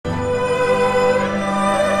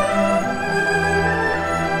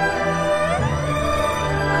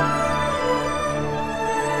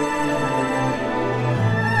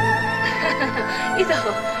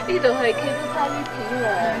度係 cable car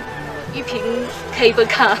呢片cable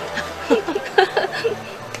car。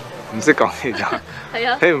唔識講嘢就係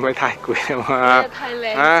啊。你唔會太攰啊嘛？太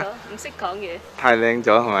靚咗，唔識講嘢。太靚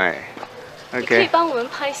咗係咪 ？OK。可以幫我們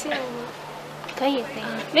拍攝嗎？可以，可以。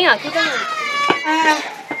沒有，可以幫我。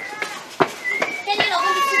天天老公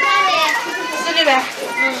去吃饭呗。吃这边。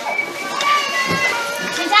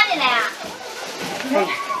请家里来啊？可以。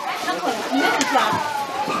你们去吃啊？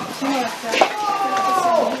今天吃。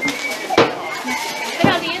比較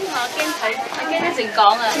練下驚睇，驚一直講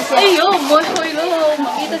啊！哎呦，唔會去咯，唔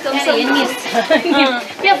記得咁辛苦。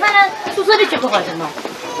要放到宿舍里去不好吃吗？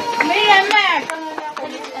没人卖。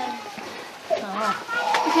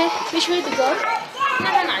Okay, which way to go? 那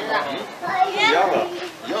上哪去了？一样的，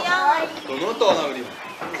都能到那个地方。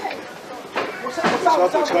小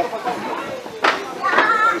走车，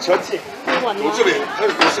有车近，都这边，还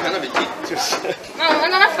是都是看那边近，就是。那我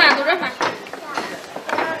让他翻，都这翻。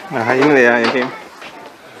嗱，係影你啊，影添。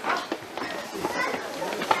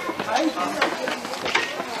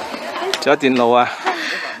仲有段路啊。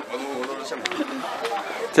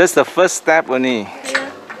Just the first step only。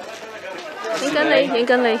影緊你，影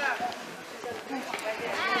緊你。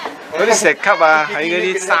嗰啲石級啊，喺嗰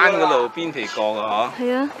啲山嗰度邊皮過㗎嗬。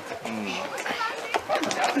係啊。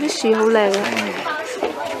啲樹好靚啊。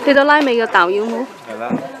去到拉尾嘅豆妖冇？係啦。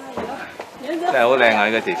真係好靚啊！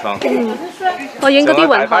呢個地方。我影嗰啲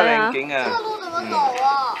雲海啊。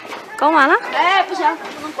講話啦。哎，不行，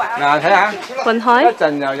不能拐。嗱，睇下。雲海。一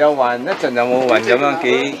陣又有雲，一陣又冇雲，咁樣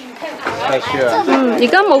幾特殊啊！而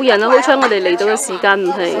家冇人啊，好彩我哋嚟到嘅時間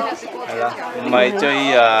唔係。係啦，唔係最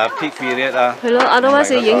peak period 啊。係咯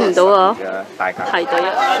，otherwise影唔到啊。大家排隊啊。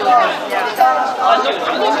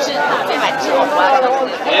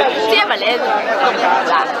这么来的，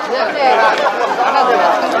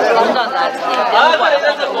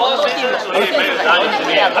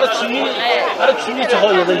它的区域正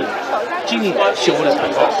好有个有，今年修的好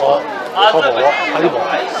好薄，还有薄。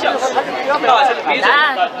那已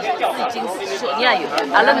经是你看有，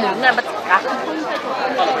阿拉女的不自家。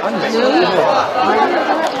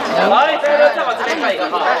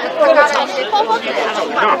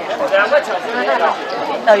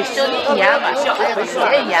对，兄弟一样嘛，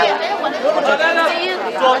也一样嘛。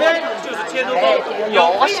左边就是天都沟，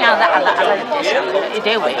我想着阿拉一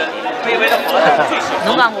对位，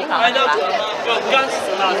侬讲我讲对吧？就江西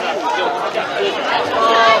那是有就是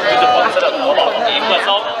黄色的淘宝迎客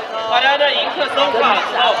松，大家在迎客松挂了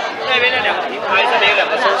之后，那边的两个平台上面有两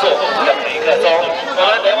个松树，叫迎客松。我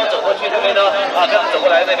们北方走过去这边呢，这样走过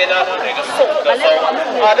来那边呢有一个宋的松，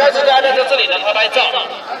但是大家在这里呢拍拍照，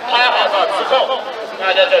拍好照之后。大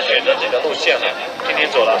家就选择几个路线了，听清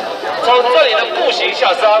楚了。从这里的步行下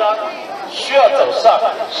山，需要走上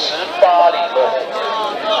18里路。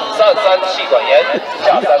上山气管炎，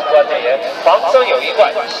下山关节炎，防身有一怪。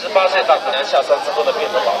18岁大姑娘下山之后呢，变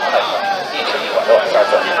成老太太，一天一晚都往下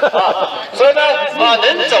走所以呢，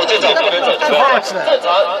能走就走，不能走就不要。正常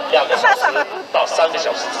2个小时到3个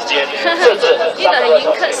小时之间，甚至3个小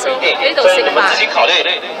时不一定。所以你们自己考虑，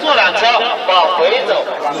坐缆车往回走。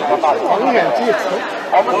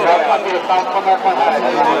有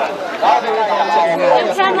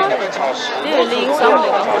山咯，呢度你影相嚟講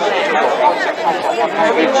好靚。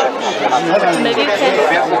未必聽。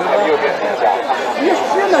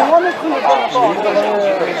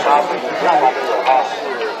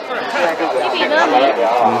呢邊啦，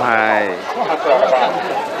唔係，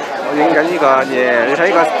我影緊呢個嘢，你睇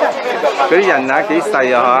個嗰啲人啊幾細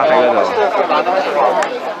啊嚇喺嗰度，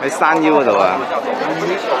喺山腰嗰度啊。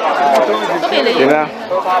點啊？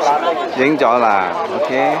影咗啦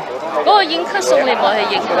 ，OK。嗰個迎客松你冇去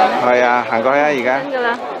影㗎？係啊，行過去啊，而家。㗎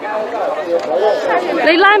啦。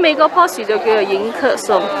你拉尾嗰棵樹就叫做迎客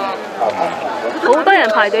松，好多人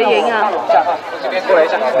排隊影啊！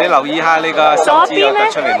你留意下你個手指有突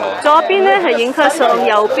出嚟冇？左邊咧係迎客松，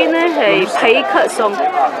右邊咧係彼客松，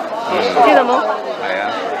知道冇？係啊。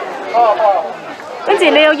跟住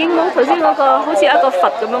你有影冇頭先嗰個好似一個佛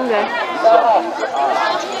咁樣嘅？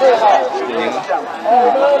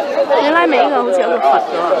你拉尾呢個好似一個佛嘅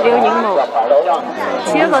喎，你有影冇？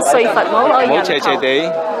似一個碎佛冇可以人頭。冇斜斜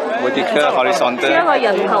地，會跌嘅，可以上得。似一個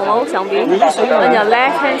人頭冇上邊，跟住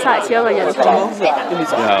left hand side 似一個人頭冇。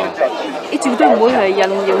你絕對唔會係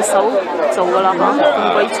人用手做㗎啦嚇，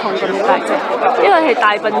咁鬼重咁大隻，因為係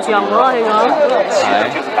大笨象喎，佢講。係。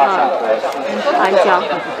大象，呢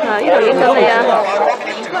度影緊你啊！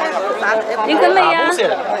影緊你啊！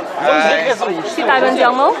似大笨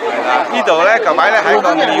象冇？呢度咧舊擺咧係一個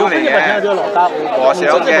廟嚟嘅，和尚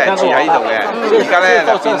嘅住喺呢度嘅，而家咧就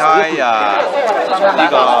變開呢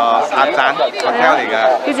個客棧 hotel 嚟嘅。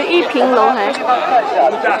叫做一平樓係。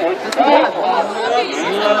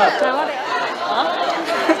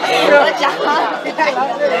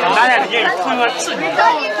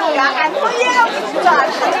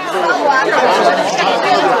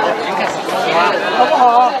好不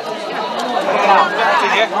好？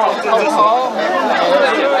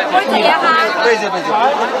背着。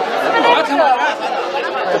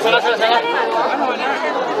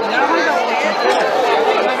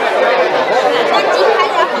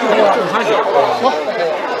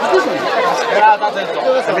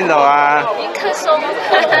喺邊度啊？Yingkesong。呢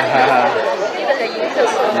個係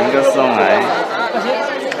Yingkesong係。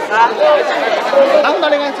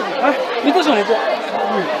Yingkesong嚟啫。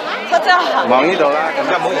望呢度啦，咁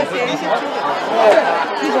就冇人飛機先。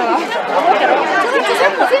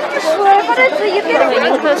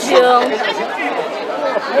Yingkesong。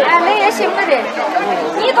哎，你也行不的，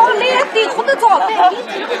你到你也得哭得早的。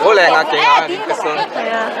好靚啊，景啊，Yingkesong。係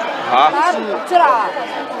啊。嚇？知啦。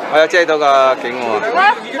我有遮到個景喎。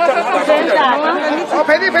我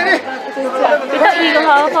陪你。幾得意㗎嚇，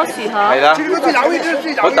棵樹嚇。係啦。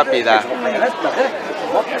好特別啊！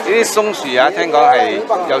呢啲松樹啊，聽講係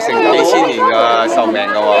有成幾千年嘅壽命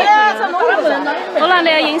㗎喎。好啦，你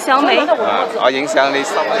有影相未？啊，我影相你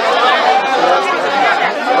收。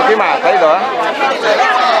OK嘛，睇呢度啊。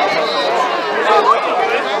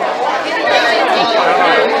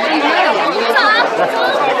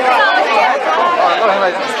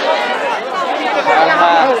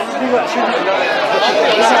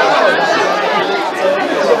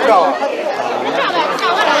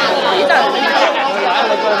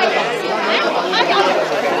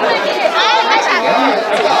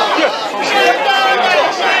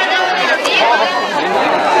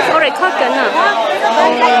我嚟 cut 緊啊！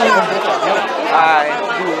係。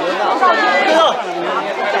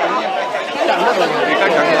你跟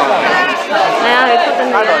緊我。係啊，佢 cut 緊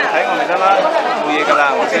你。翻來睇我咪得啦，冇嘢㗎啦，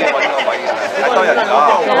我先揾個位㗎啦，太多人咗。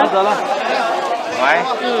係咪？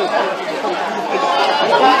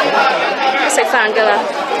食飯㗎啦。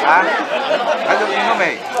嚇？睇到見到未？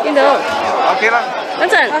見到。OK 啦。等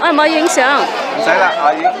陣，我係咪影相？唔使啦，我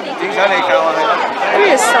影相你教我去啦。跟住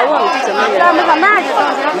手啊，唔知做乜嘢。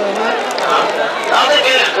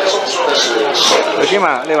劉天文，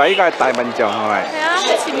你話依個係大笨象係咪？係啊，喺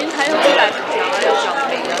前面睇好似大笨象啊，有象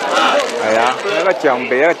鼻啊。係啊，一個象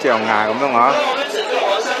鼻，一個象牙咁樣嚇。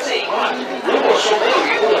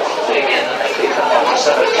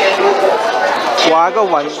哇！個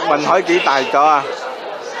雲海幾大咗啊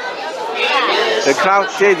 ！The cloud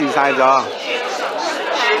遮住晒咗，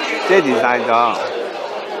遮住晒咗。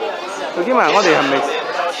劉天文，我哋係咪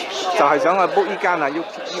就係想去 book 依間啊？依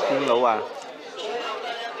片佬啊？